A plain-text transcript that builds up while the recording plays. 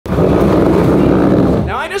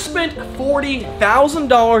spent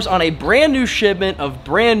 $40,000 on a brand new shipment of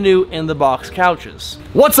brand new in-the-box couches.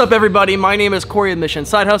 What's up, everybody? My name is Corey of Mission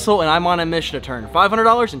Side Hustle, and I'm on a mission to turn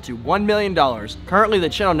 $500 into $1 million. Currently, the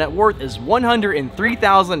channel net worth is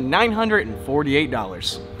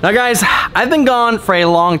 $103,948. Now guys, I've been gone for a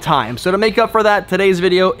long time, so to make up for that, today's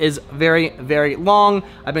video is very, very long.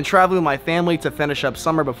 I've been traveling with my family to finish up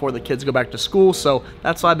summer before the kids go back to school, so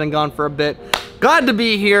that's why I've been gone for a bit. Glad to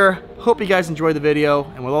be here. Hope you guys enjoyed the video,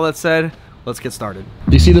 and with all that said, let's get started.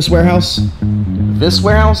 Do you see this warehouse? This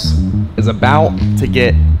warehouse is about to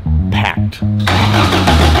get packed.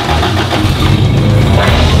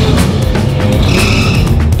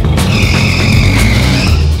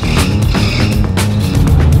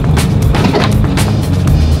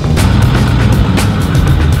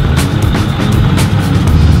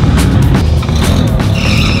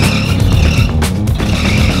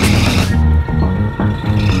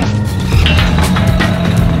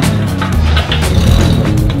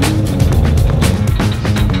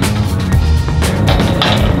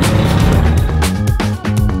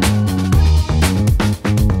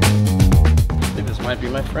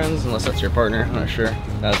 Unless that's your partner, I'm not sure.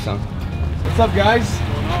 That's him. What's up, guys?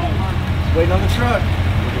 Waiting on the truck.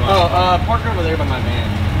 Park over there by my van.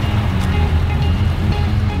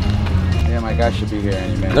 Yeah, my guy should be here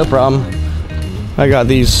any minute. No problem. I got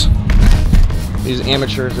these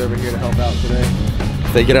amateurs over here to help out today.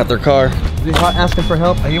 If they get out their car. Is he asking for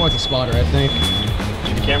help? He wants a spotter, I think.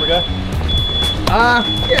 You the camera guy?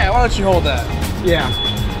 Yeah, why don't you hold that? Yeah.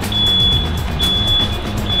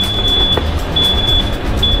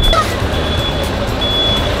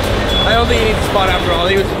 I don't think he needs a spot after all.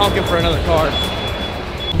 He was honking for another car.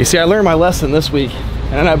 You see, I learned my lesson this week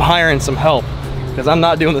and ended up hiring some help because I'm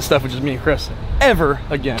not doing this stuff with just me and Chris ever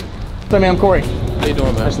again. So, man, I'm Corey. How you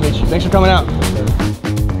doing, man? Nice to meet you. Thanks for coming out.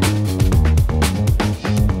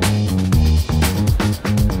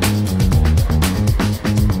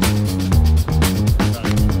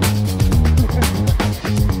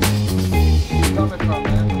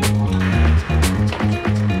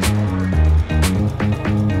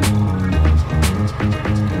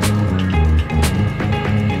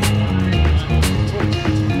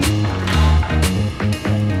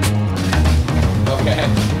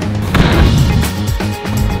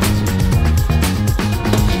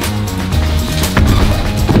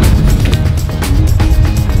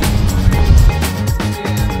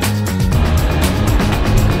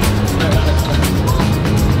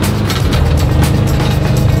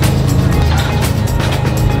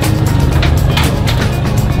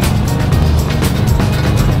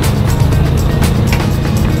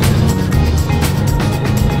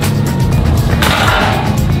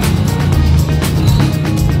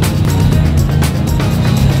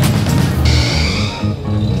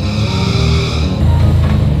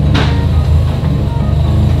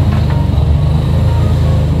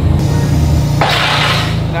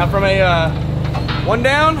 From a one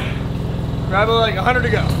down, probably like 100 to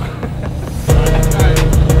go.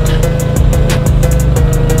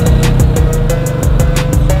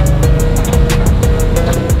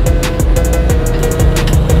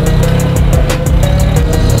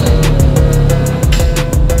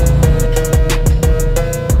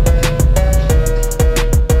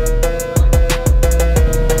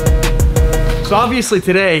 So obviously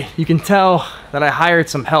today, you can tell that I hired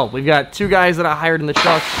some help. We've got two guys that I hired in the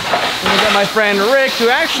truck. And we got my friend Rick, who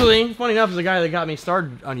actually, funny enough, is the guy that got me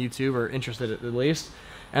started on YouTube, or interested at least.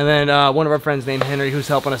 And then one of our friends named Henry, who's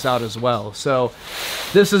helping us out as well. So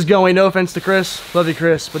this is going, no offense to Chris, love you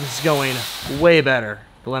Chris, but this is going way better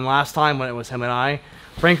than last time when it was him and I.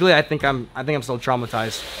 Frankly, I think I'm still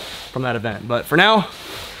traumatized from that event. But for now,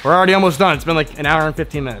 we're already almost done. It's been like an hour and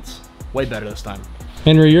 15 minutes. Way better this time.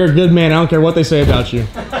 Henry, you're a good man. I don't care what they say about you.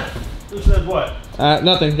 Who said what?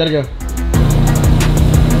 Nothing. Gotta go.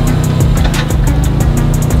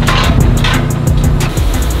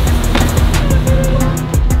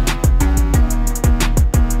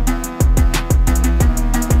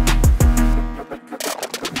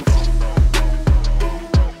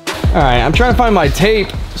 All right, I'm trying to find my tape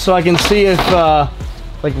so I can see if,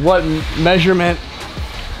 like, what measurement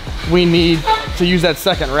we need to use that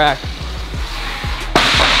second rack.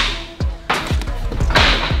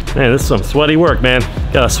 Man, this is some sweaty work, man.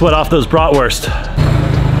 Gotta sweat off those bratwurst.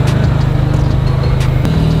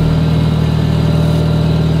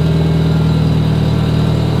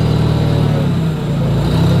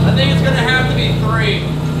 I think it's gonna have to be 3.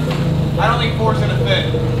 I don't think 4's gonna fit.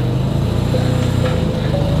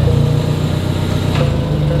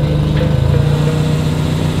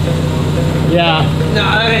 Yeah. No,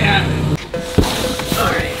 that ain't happening.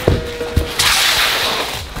 All right.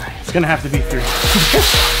 It's gonna have to be 3.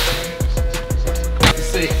 Let's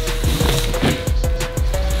see.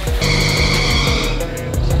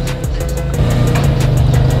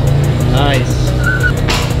 Nice.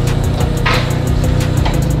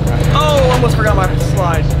 Oh, almost forgot my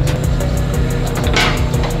slide.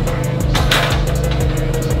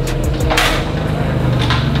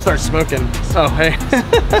 Start smoking. Oh, hey.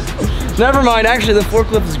 Never mind. Actually, the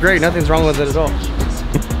forklift is great. Nothing's wrong with it at all.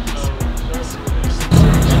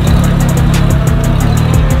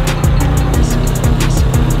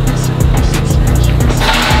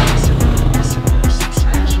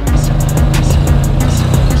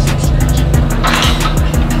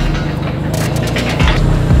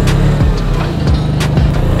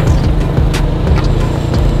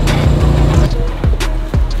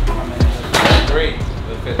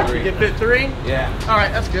 Fit 3? Yeah. All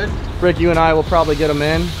right, that's good. Rick, you and I will probably get them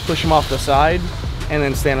in, push them off the side, and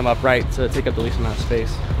then stand them upright to take up the least amount of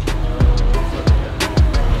space.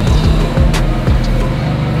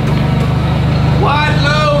 Wide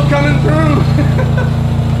load coming through.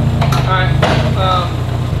 All right.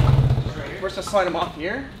 We're just slide them off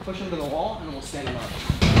here, push them to the wall, and then we'll stand them up.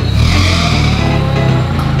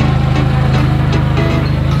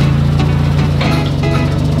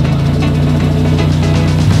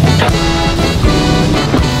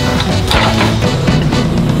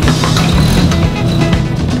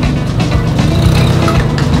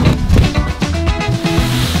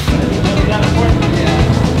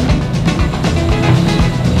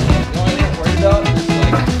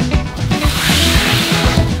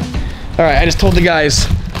 All right, I just told the guys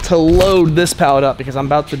to load this pallet up because I'm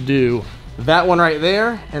about to do that one right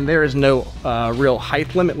there, and there is no real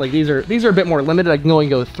height limit. Like these are a bit more limited. I can only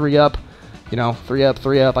go 3 up, you know, 3 up,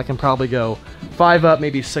 3 up. I can probably go 5 up,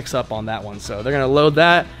 maybe 6 up on that one. So they're gonna load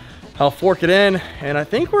that. I'll fork it in, and I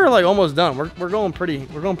think we're like almost done. We're going pretty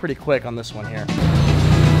quick on this one here.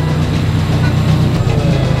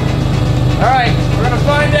 All right, we're gonna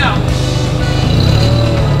find out.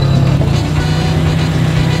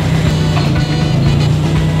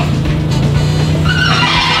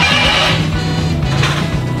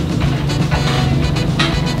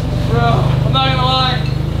 I'm not gonna lie,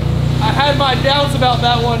 I had my doubts about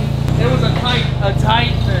that one. It was a tight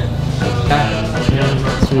fit.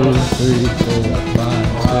 2, 3, 4, 5,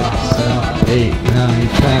 6, 7, 8, 9,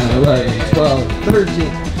 10, 11, 12,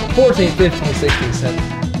 13, 14, 15, 16,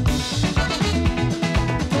 17.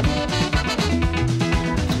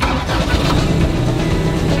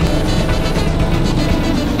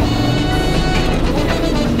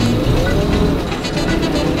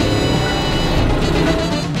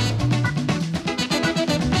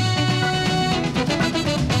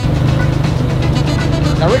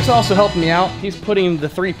 Now Rick's also helping me out. He's putting the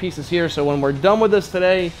 3 pieces here, so when we're done with this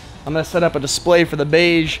today, I'm gonna set up a display for the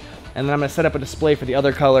beige, and then I'm gonna set up a display for the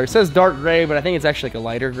other color. It says dark gray, but I think it's actually like a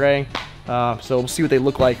lighter gray. So we'll see what they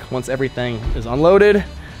look like once everything is unloaded.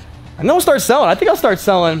 And then we'll start selling. I think I'll start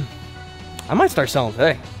selling. I might start selling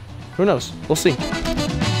today. Who knows? We'll see.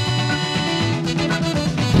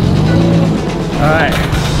 All right,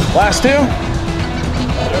 last 2.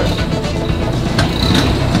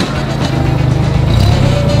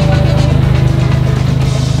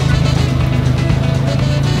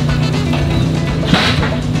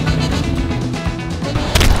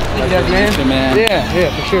 Man.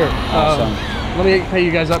 Yeah, for sure. Awesome. Let me pay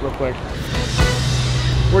you guys up real quick.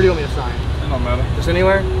 Where do you want me to sign? It don't matter. Just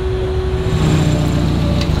anywhere?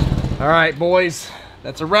 All right, boys.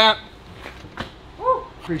 That's a wrap. Woo.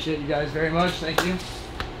 Appreciate you guys very much. Thank you.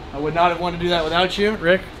 I would not have wanted to do that without you.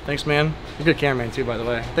 Rick, thanks, man. You're a good cameraman, too, by the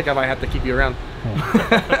way. I think I might have to keep you around.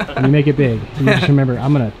 When you make it big, you just remember,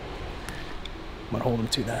 I'm gonna hold him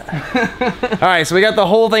to that. All right, so we got the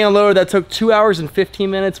whole thing unloaded. That took 2 hours and 15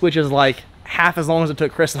 minutes, which is like half as long as it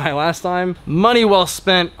took Chris and I last time. Money well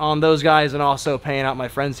spent on those guys and also paying out my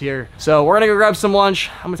friends here. So we're gonna go grab some lunch.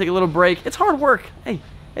 I'm gonna take a little break. It's hard work. Hey,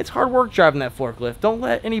 it's hard work driving that forklift. Don't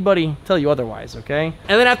let anybody tell you otherwise, okay?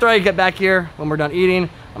 And then after I get back here, when we're done eating,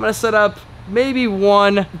 I'm gonna set up maybe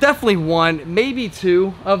 1, definitely 1, maybe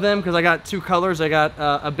 2 of them, because I got 2 colors. I got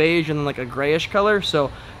a beige and then like a grayish color.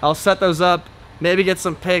 So I'll set those up, maybe get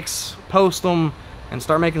some pics, post them, and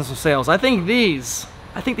start making some sales. I think these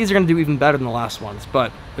are gonna do even better than the last ones,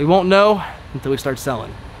 but we won't know until we start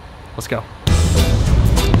selling. Let's go.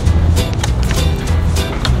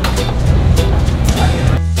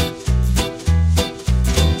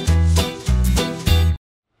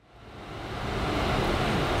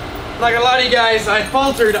 Not gonna lie to you guys, I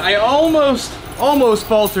faltered. I almost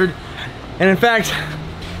faltered. And in fact,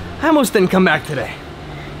 I almost didn't come back today.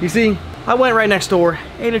 You see, I went right next door,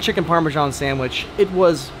 ate a chicken parmesan sandwich. It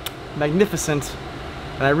was magnificent.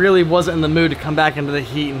 And I really wasn't in the mood to come back into the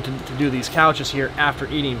heat and to do these couches here after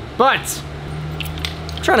eating. But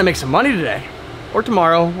I'm trying to make some money today, or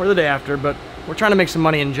tomorrow, or the day after, but we're trying to make some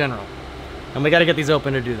money in general. And we gotta get these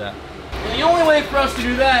open to do that. And the only way for us to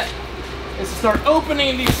do that is to start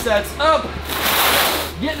opening these sets up,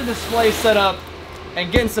 getting the display set up,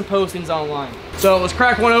 and getting some postings online. So let's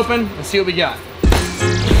crack one open and see what we got.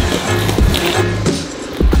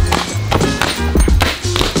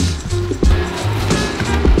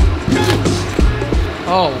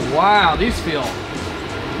 Oh wow, these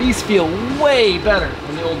feel way better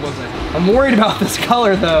than the old ones. I'm worried about this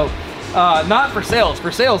color though. Not for sales.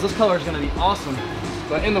 For sales, this color is gonna be awesome.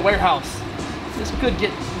 But in the warehouse, this could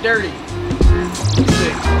get dirty. Let's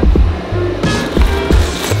see.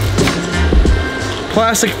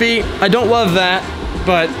 Plastic feet, I don't love that,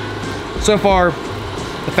 but so far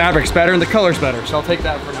the fabric's better and the color's better, so I'll take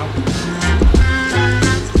that for now.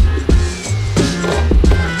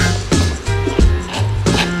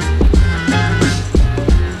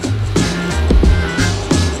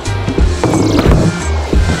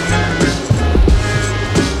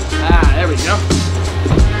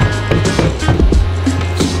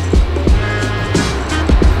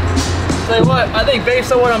 What, I think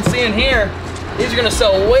based on what I'm seeing here, these are gonna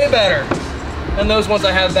sell way better than those ones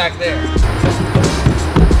I have back there.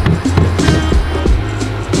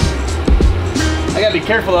 I gotta be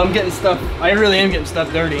careful though, I'm getting stuff, I really am getting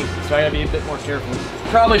stuff dirty, so I gotta be a bit more careful.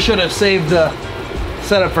 Probably should have saved the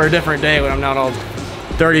setup for a different day when I'm not all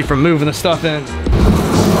dirty from moving the stuff in.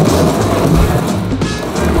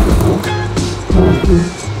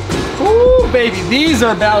 Ooh, baby, these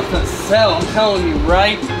are about to sell, I'm telling you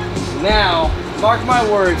right now, mark my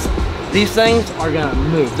words, these things are gonna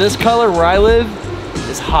move. This color where I live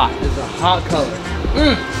is hot. It's a hot color.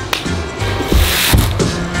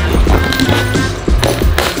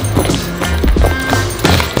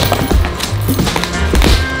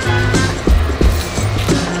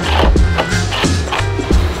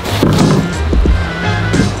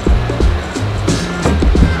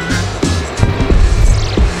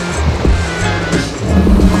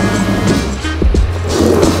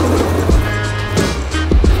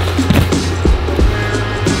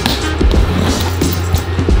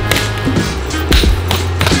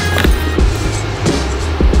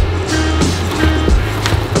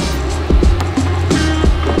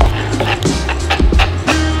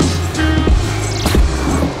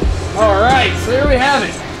 So there we have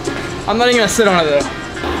it. I'm not even gonna sit on it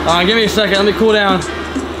though. Give me a second, let me cool down.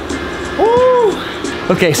 Woo!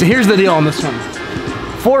 Okay, so here's the deal on this one.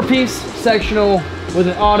 4-piece sectional with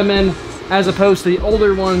an ottoman, as opposed to the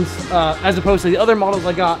older ones, as opposed to the other models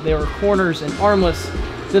I got, they were corners and armless.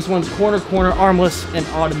 This one's corner, armless, and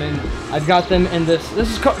ottoman. I've got them in this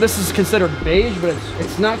is considered beige, but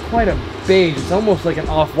it's not quite a beige. It's almost like an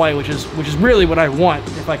off-white, which is really what I want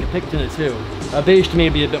if I could pick between the two. Beige to me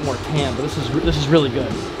would be a bit more tan, but this is really good.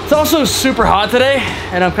 It's also super hot today,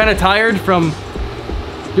 and I'm kind of tired from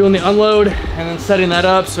doing the unload and then setting that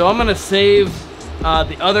up. So I'm gonna save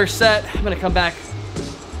the other set. I'm gonna come back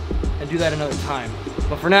and do that another time.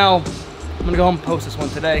 But for now, I'm gonna go home and post this one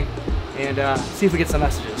today and see if we get some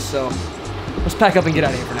messages. So let's pack up and get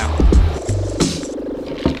out of here for now.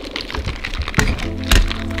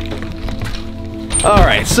 All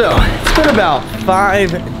right, so it's been about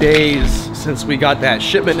 5 days since we got that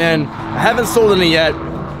shipment in. I haven't sold any yet,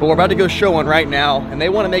 but we're about to go show one right now, and they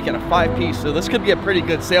want to make it a 5-piece, so this could be a pretty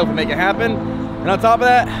good sale to make it happen. And on top of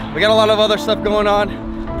that, we got a lot of other stuff going on.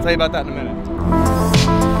 I'll tell you about that in a minute.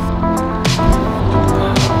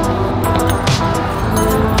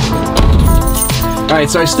 All right,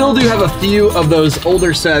 so I still do have a few of those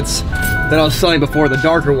older sets that I was selling before, the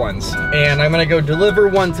darker ones, and I'm gonna go deliver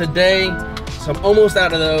one today. So I'm almost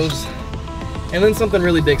out of those. And then something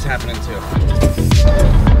really big's happening too.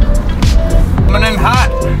 Coming in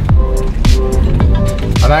hot.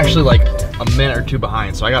 I'm actually like a minute or two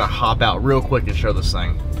behind, so I gotta hop out real quick and show this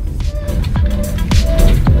thing.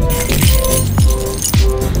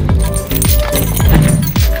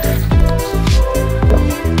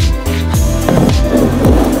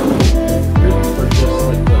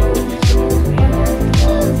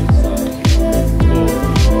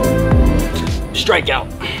 Strikeout.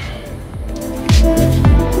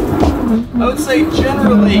 I would say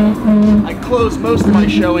generally I close most of my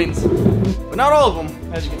showings, but not all of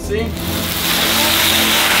them, as you can see.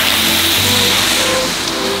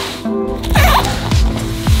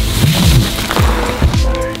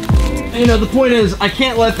 You know, the point is I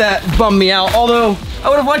can't let that bum me out, although I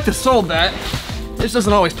would have liked to sold that. This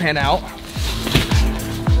doesn't always pan out.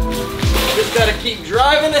 Just gotta keep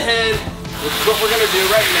driving ahead which is what we're gonna do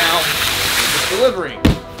right now, is delivery.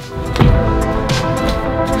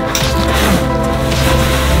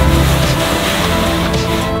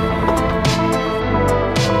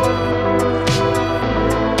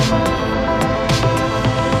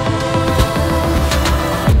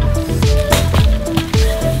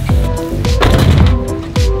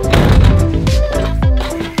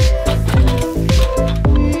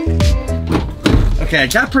 Okay, I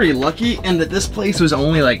got pretty lucky in that this place was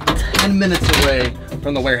only like 10 minutes away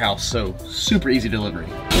from the warehouse, so super easy delivery.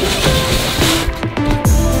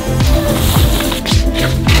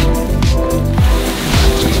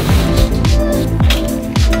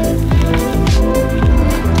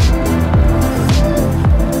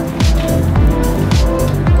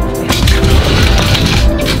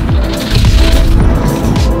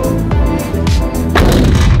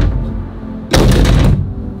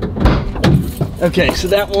 Okay, so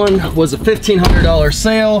that one was a $1,500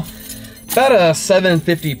 sale, about a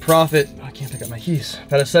 $750 profit. Oh, I can't pick up my keys.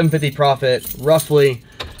 About a $750 profit, roughly.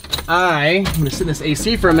 I'm gonna sit in this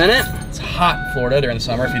AC for a minute. It's hot in Florida during the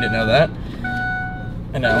summer, if you didn't know that.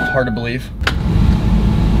 I know, hard to believe.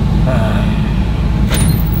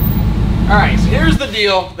 All right, so here's the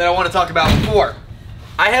deal that I want to talk about before.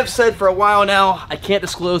 I have said for a while now, I can't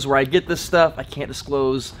disclose where I get this stuff. I can't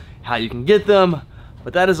disclose how you can get them,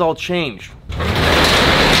 but that has all changed.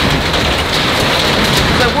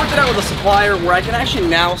 I worked it out with a supplier where I can actually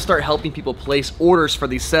now start helping people place orders for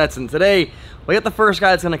these sets, and today we got the first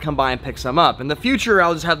guy that's gonna come by and pick some up. In the future,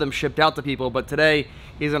 I'll just have them shipped out to people, but today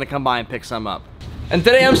he's gonna come by and pick some up. And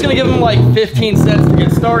today I'm just gonna give him like 15 sets to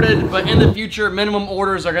get started, but in the future, minimum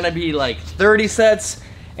orders are gonna be like 30 sets,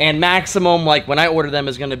 and maximum, like when I order them,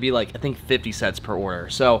 is gonna be like, I think 50 sets per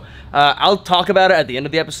order. So I'll talk about it at the end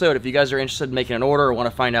of the episode. If you guys are interested in making an order or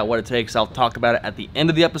wanna find out what it takes, I'll talk about it at the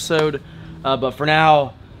end of the episode. But for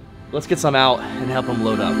now, let's get some out and help them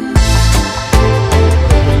load up.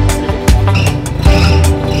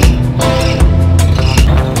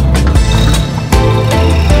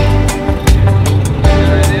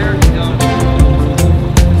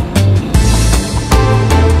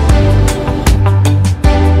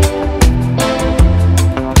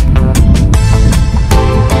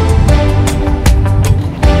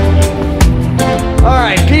 All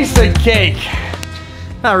right, piece of cake.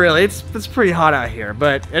 Not really, it's pretty hot out here,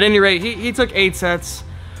 but at any rate, he took 8 sets,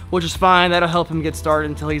 which is fine. That'll help him get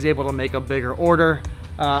started until he's able to make a bigger order.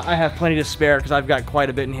 I have plenty to spare because I've got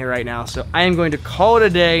quite a bit in here right now, so I am going to call it a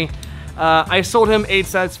day. I sold him 8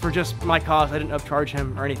 sets for just my cost. I didn't upcharge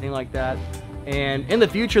him or anything like that. And in the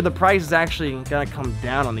future, the price is actually gonna come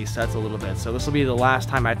down on these sets a little bit. So this will be the last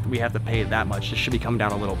time we have to pay that much. This should be coming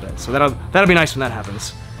down a little bit. So that'll be nice when that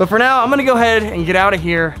happens. But for now, I'm gonna go ahead and get out of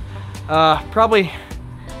here. Probably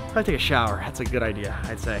take a shower. That's a good idea,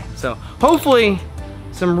 I'd say. So hopefully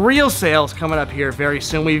some real sales coming up here very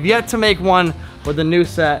soon. We've yet to make one with the new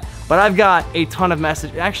set, but I've got a ton of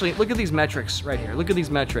messages. Actually, look at these metrics right here. Look at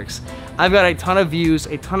these metrics. I've got a ton of views,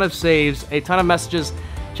 a ton of saves, a ton of messages.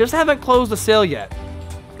 Just haven't closed the sale yet.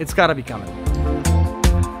 It's gotta be coming.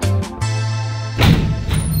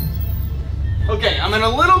 Okay, I'm in a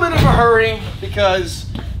little bit of a hurry because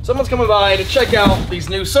someone's coming by to check out these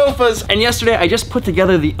new sofas. And yesterday I just put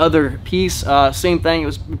together the other piece. Same thing, it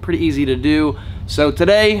was pretty easy to do. So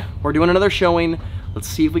today we're doing another showing. Let's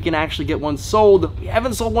see if we can actually get one sold. We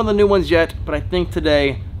haven't sold one of the new ones yet, but I think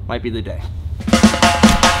today might be the day.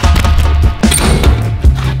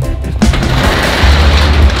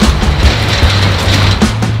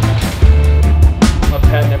 My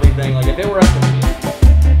pet and everything, like if it were up to me.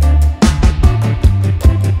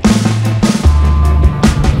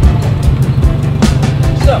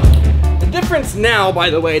 Difference now, by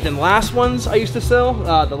the way, than last ones I used to sell,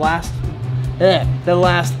 the last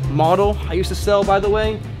model I used to sell, by the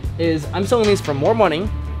way, is I'm selling these for more money.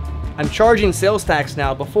 I'm charging sales tax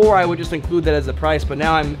now. Before I would just include that as a price, but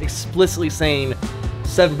now I'm explicitly saying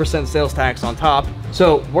 7% sales tax on top.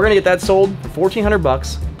 So we're gonna get that sold for 1,400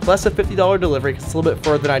 bucks plus a $50 delivery, 'cause it's a little bit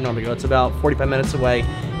further than I normally go. It's about 45 minutes away,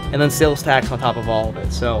 and then sales tax on top of all of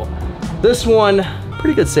it. So this one,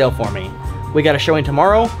 pretty good sale for me. We got a showing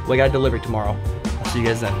tomorrow. We got a delivery tomorrow. I'll see you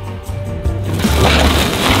guys then.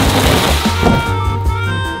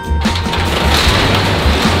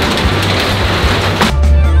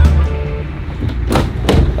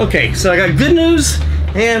 Okay, so I got good news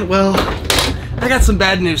and, well, I got some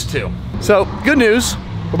bad news too. So, good news.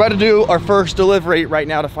 We're about to do our first delivery right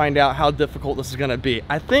now to find out how difficult this is gonna be.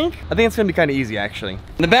 I think it's gonna be kind of easy, actually.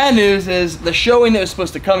 And the bad news is the showing that was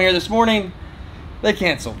supposed to come here this morning, they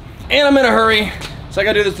canceled. And I'm in a hurry, so I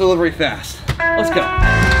gotta do this delivery fast. Let's go.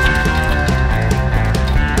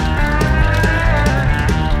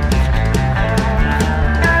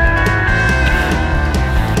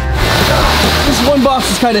 box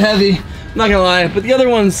is kind of heavy, I'm not gonna lie, but the other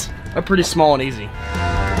ones are pretty small and easy.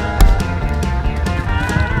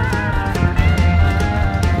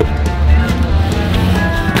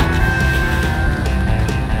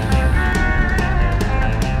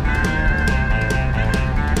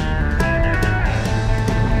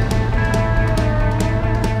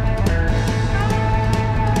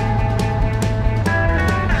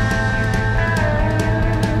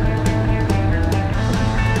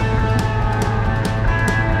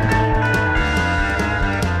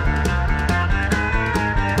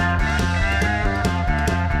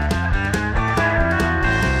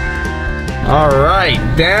 All right,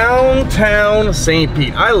 downtown St.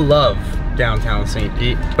 Pete. I love downtown St.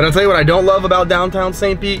 Pete, but I'll tell you what I don't love about downtown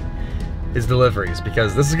St. Pete is deliveries,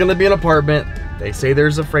 because this is gonna be an apartment. They say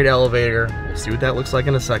there's a freight elevator. We'll see what that looks like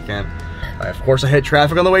in a second. Of course, I hit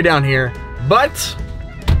traffic on the way down here, but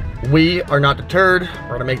we are not deterred. We're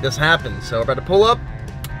gonna make this happen. So we're about to pull up,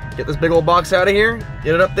 get this big old box out of here,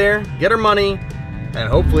 get it up there, get our money, and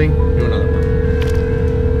hopefully do another one.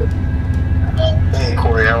 Hey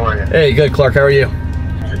Corey, how are you? Hey, good, Clark, how are you?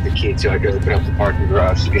 I have the key, so I go open up the parking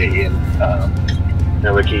garage to get you in.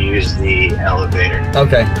 Then we can use the elevator.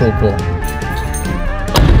 Okay, cool, cool.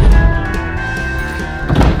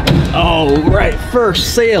 All right,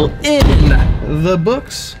 first sale in the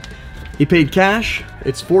books. He paid cash.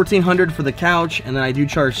 It's $1,400 for the couch, and then I do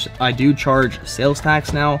charge sales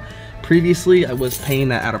tax now. Previously, I was paying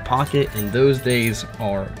that out of pocket, and those days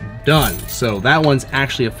are done. So that one's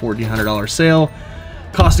actually a $1,400 sale.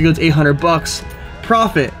 Cost of goods $800.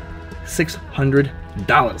 Profit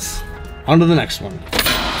 $600. On to the next one.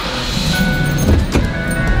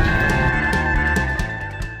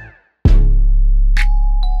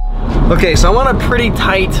 Okay, so I'm on a pretty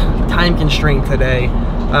tight time constraint today.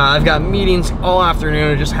 I've got meetings all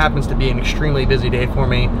afternoon. It just happens to be an extremely busy day for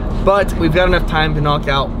me, but we've got enough time to knock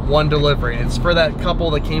out one delivery. It's for that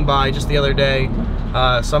couple that came by just the other day.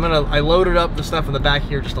 So I loaded up the stuff in the back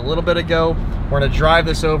here just a little bit ago. We're gonna drive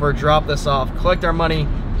this over, drop this off, collect our money,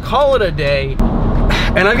 call it a day.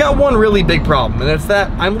 And I've got one really big problem, and it's that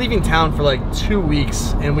I'm leaving town for like 2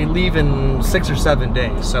 weeks, and we leave in 6 or 7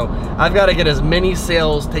 days. So I've got to get as many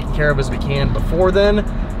sales taken care of as we can before then,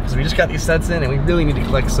 because we just got these sets in and we really need to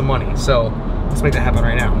collect some money. So let's make that happen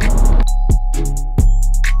right now.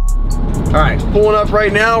 All right, pulling up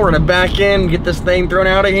right now. We're gonna back in, get this thing thrown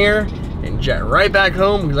out of here, and jet right back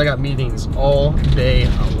home, because I got meetings all day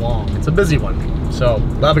long. It's a busy one, so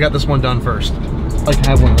glad we got this one done first. I'd like to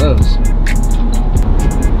have one of those.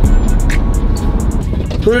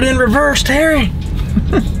 Put it in reverse, Terry.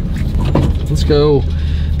 Let's go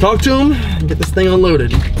talk to him and get this thing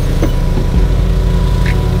unloaded.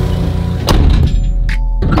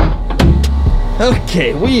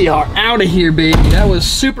 Okay, we are out of here, baby. That was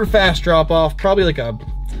super fast drop off, probably like I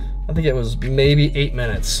think it was maybe 8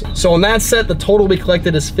 minutes. So on that set, the total we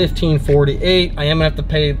collected is $1,548. I am gonna have to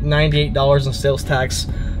pay $98 in sales tax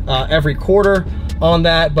every quarter on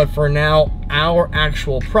that, but for now, our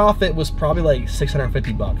actual profit was probably like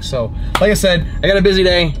 650 bucks. So like I said, I got a busy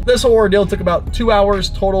day. This whole ordeal took about 2 hours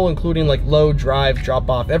total, including like load, drive, drop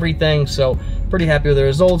off, everything. So pretty happy with the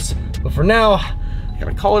results. But for now, I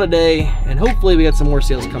gotta call it a day, and hopefully we get some more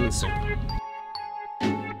sales coming soon.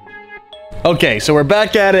 Okay, so we're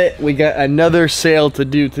back at it. We got another sale to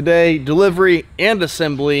do today, delivery and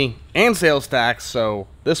assembly and sales tax. So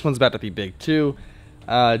this one's about to be big too.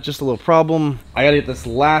 Just a little problem. I gotta get this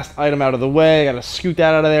last item out of the way. I gotta scoot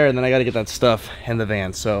that out of there, and then I gotta get that stuff in the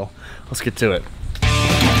van. So let's get to it.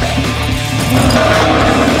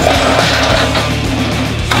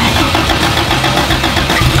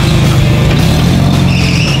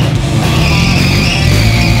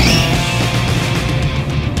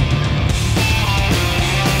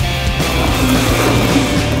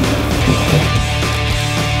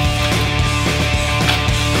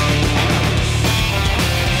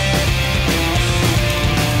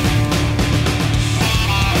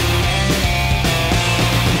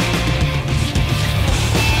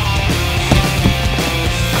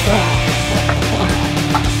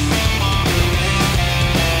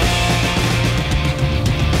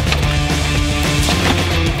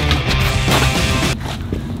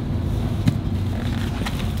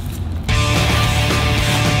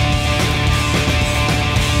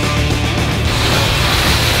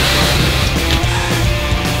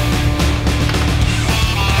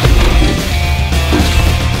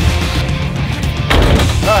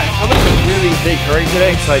 Big hurry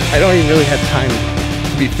today, so I don't even really have time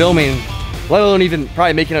to be filming, let alone even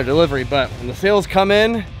probably making a delivery. But when the sales come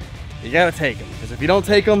in, you gotta take them, because if you don't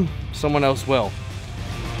take them, someone else will,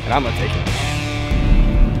 and I'm gonna take them.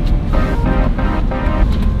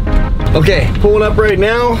 Okay, pulling up right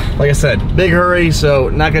now. Like I said, big hurry, so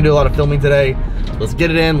not gonna do a lot of filming today. Let's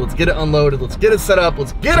get it in, let's get it unloaded, let's get it set up,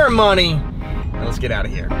 let's get our money, and let's get out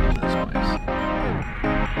of here.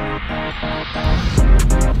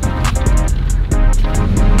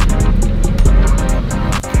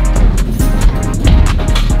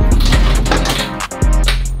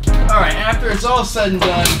 Alright, after it's all said and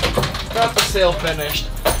done, got the sale finished.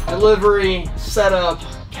 Delivery, setup,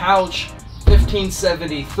 couch,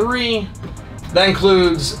 $15.73. That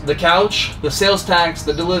includes the couch, the sales tax,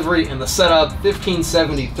 the delivery, and the setup.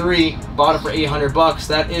 $15.73. Bought it for 800 bucks.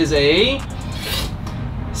 That is a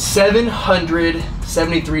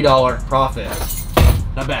 $773 profit.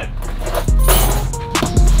 Not bad.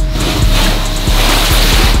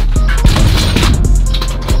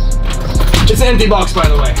 It's an empty box, by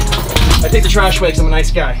the way. I take the trash away because I'm a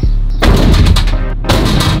nice guy.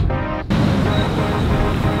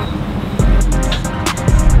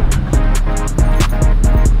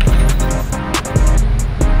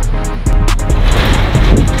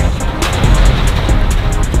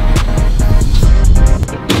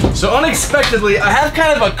 So unexpectedly, I have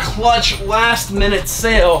kind of a clutch last minute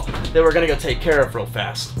sale that we're gonna go take care of real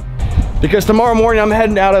fast. Because tomorrow morning I'm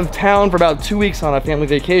heading out of town for about 2 weeks on a family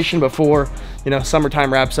vacation before, you know,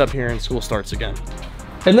 summertime wraps up here and school starts again.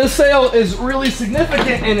 And this sale is really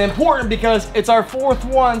significant and important because it's our 4th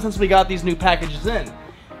one since we got these new packages in.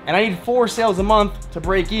 And I need 4 sales a month to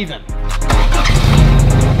break even.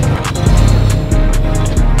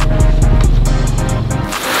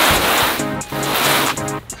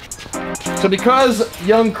 So because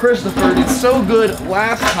young Christopher did so good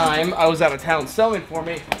last time I was out of town selling for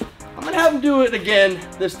me, I'm gonna have him do it again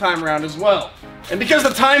this time around as well. And because the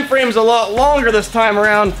time frame's a lot longer this time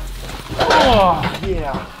around, oh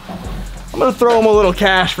yeah, I'm gonna throw him a little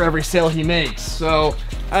cash for every sale he makes. So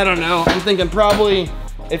I don't know, I'm thinking probably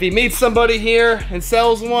if he meets somebody here and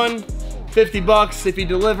sells one, 50 bucks. If he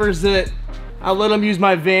delivers it, I'll let him use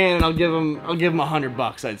my van and I'll give him 100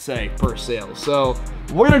 bucks, I'd say, per sale. So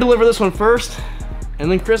we're gonna deliver this one first,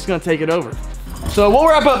 and then Chris is gonna take it over. So we'll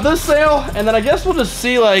wrap up this sale, and then I guess we'll just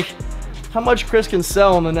see like how much Chris can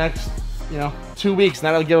sell in the next, you know, 2 weeks, and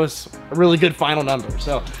that'll give us a really good final number.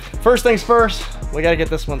 So first things first, we gotta get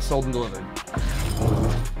this one sold and delivered.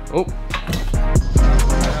 Oh.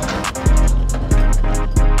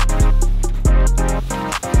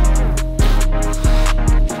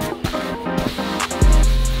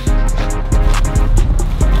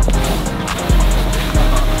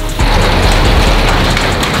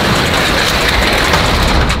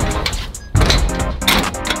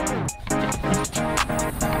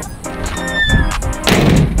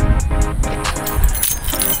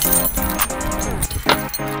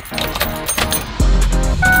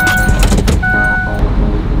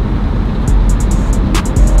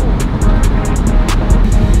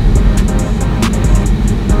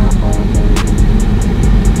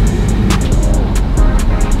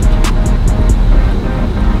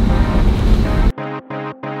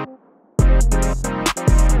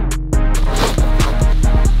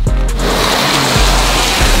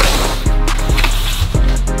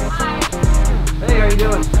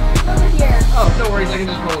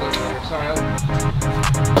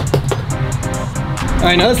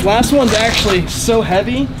 Alright, now this last one's actually so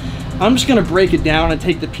heavy, I'm just gonna break it down and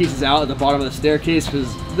take the pieces out at the bottom of the staircase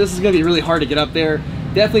because this is gonna be really hard to get up there,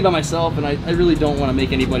 definitely by myself, and I really don't want to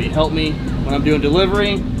make anybody help me when I'm doing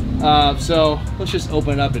delivery. So let's just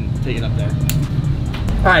open it up and take it up there.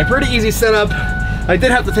 Alright, pretty easy setup. I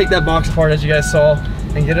did have to take that box apart as you guys saw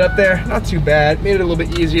and get it up there. Not too bad, made it a little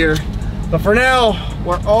bit easier. But for now,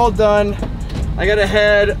 we're all done. I gotta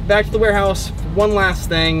head back to the warehouse for one last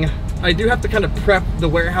thing. I do have to kind of prep the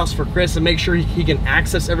warehouse for Chris and make sure he can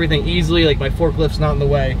access everything easily, like my forklift's not in the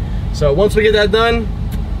way. So once we get that done,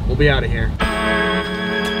 we'll be out of here.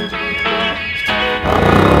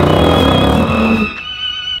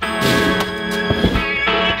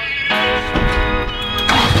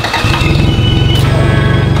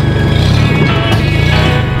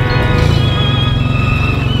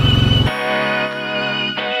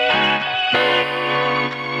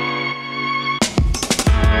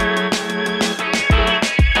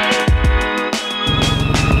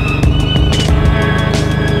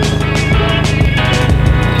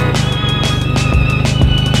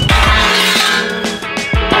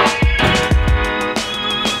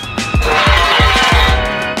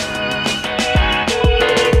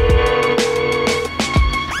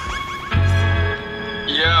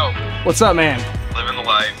 Yo. What's up, man? Living the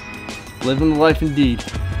life. Living the life indeed.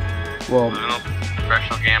 Well,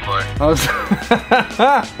 professional gambler.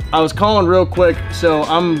 I was calling real quick, so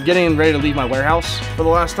I'm getting ready to leave my warehouse for the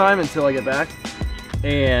last time until I get back.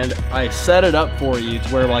 And I set it up for you to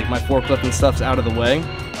where like my forklift and stuff's out of the way.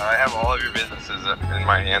 I have all of your businesses in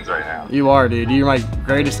my hands right now. You are, dude. You're my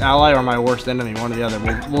greatest ally or my worst enemy, one or the other.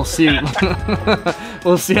 We'll see.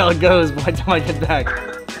 We'll see how it goes by the time I get back.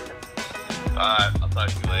 Alright, I'll talk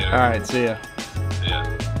to you later. Alright, see ya. See ya.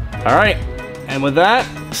 Alright, and with that,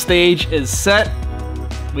 stage is set.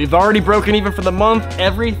 We've already broken even for the month.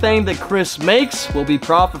 Everything that Chris makes will be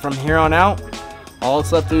profit from here on out. All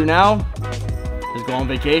it's left to do now is go on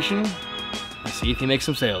vacation and see if he makes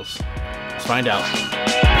some sales. Let's find out.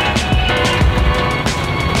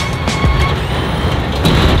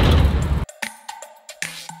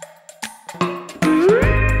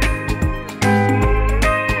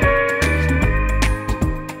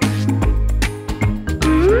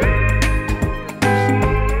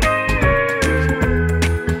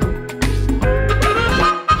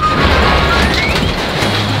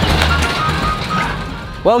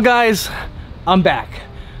 Well, guys, I'm back.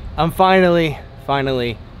 I'm finally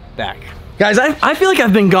back. Guys, I feel like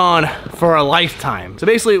I've been gone for a lifetime. So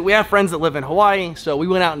basically, we have friends that live in Hawaii, so we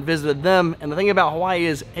went out and visited them. And the thing about Hawaii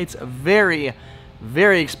is it's very,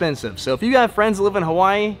 very expensive. So if you have friends that live in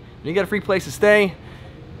Hawaii and you got a free place to stay,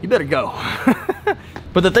 you better go.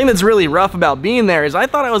 But the thing that's really rough about being there is I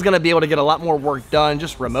thought I was gonna be able to get a lot more work done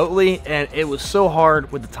just remotely, and it was so hard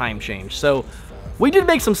with the time change. So we did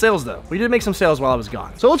make some sales though. We did make some sales while I was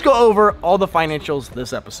gone. So let's go over all the financials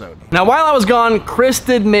this episode. Now, while I was gone, Chris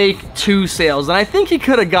did make 2 sales, and I think he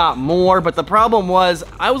could have got more, but the problem was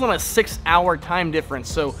I was on a 6-hour time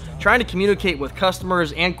difference. So trying to communicate with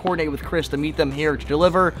customers and coordinate with Chris to meet them here to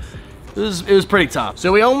deliver, it was pretty tough.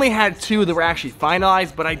 So we only had 2 that were actually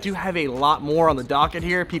finalized, but I do have a lot more on the docket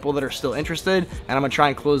here, people that are still interested, and I'm gonna try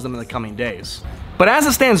and close them in the coming days. But as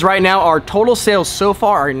it stands right now, our total sales so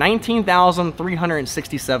far are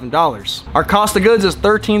 $19,367. Our cost of goods is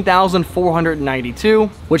 $13,492,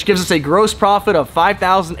 which gives us a gross profit of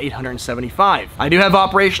 $5,875. I do have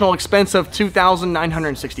operational expense of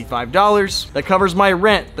 $2,965. That covers my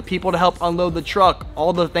rent, the people to help unload the truck,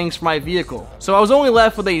 all the things for my vehicle. So I was only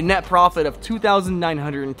left with a net profit of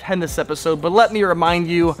 $2,910 this episode, but let me remind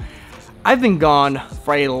you, I've been gone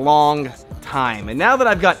for a long time, and now that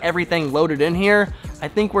I've got everything loaded in here, I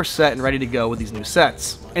think we're set and ready to go with these new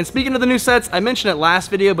sets. And speaking of the new sets, I mentioned it last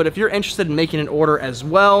video, but if you're interested in making an order as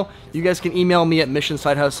well, you guys can email me at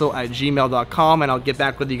missionsidehustle@gmail.com and I'll get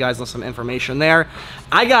back with you guys on some information there.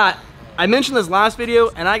 I mentioned this last video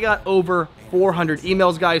and I got over 400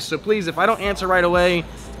 emails, guys, so please, if I don't answer right away,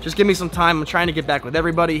 just give me some time. I'm trying to get back with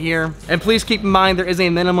everybody here. And please keep in mind, there is a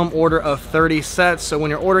minimum order of 30 sets. So when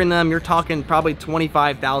you're ordering them, you're talking probably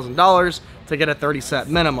 $25,000 to get a 30 set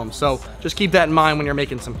minimum. So just keep that in mind when you're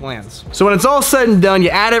making some plans. So when it's all said and done, you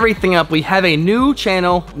add everything up, we have a new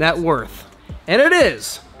channel net worth. And it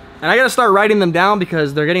is, and I gotta start writing them down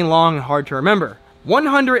because they're getting long and hard to remember,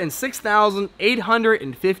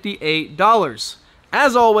 $106,858.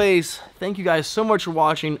 As always, thank you guys so much for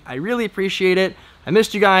watching. I really appreciate it. I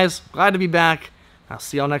missed you guys. Glad to be back. I'll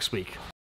see y'all next week.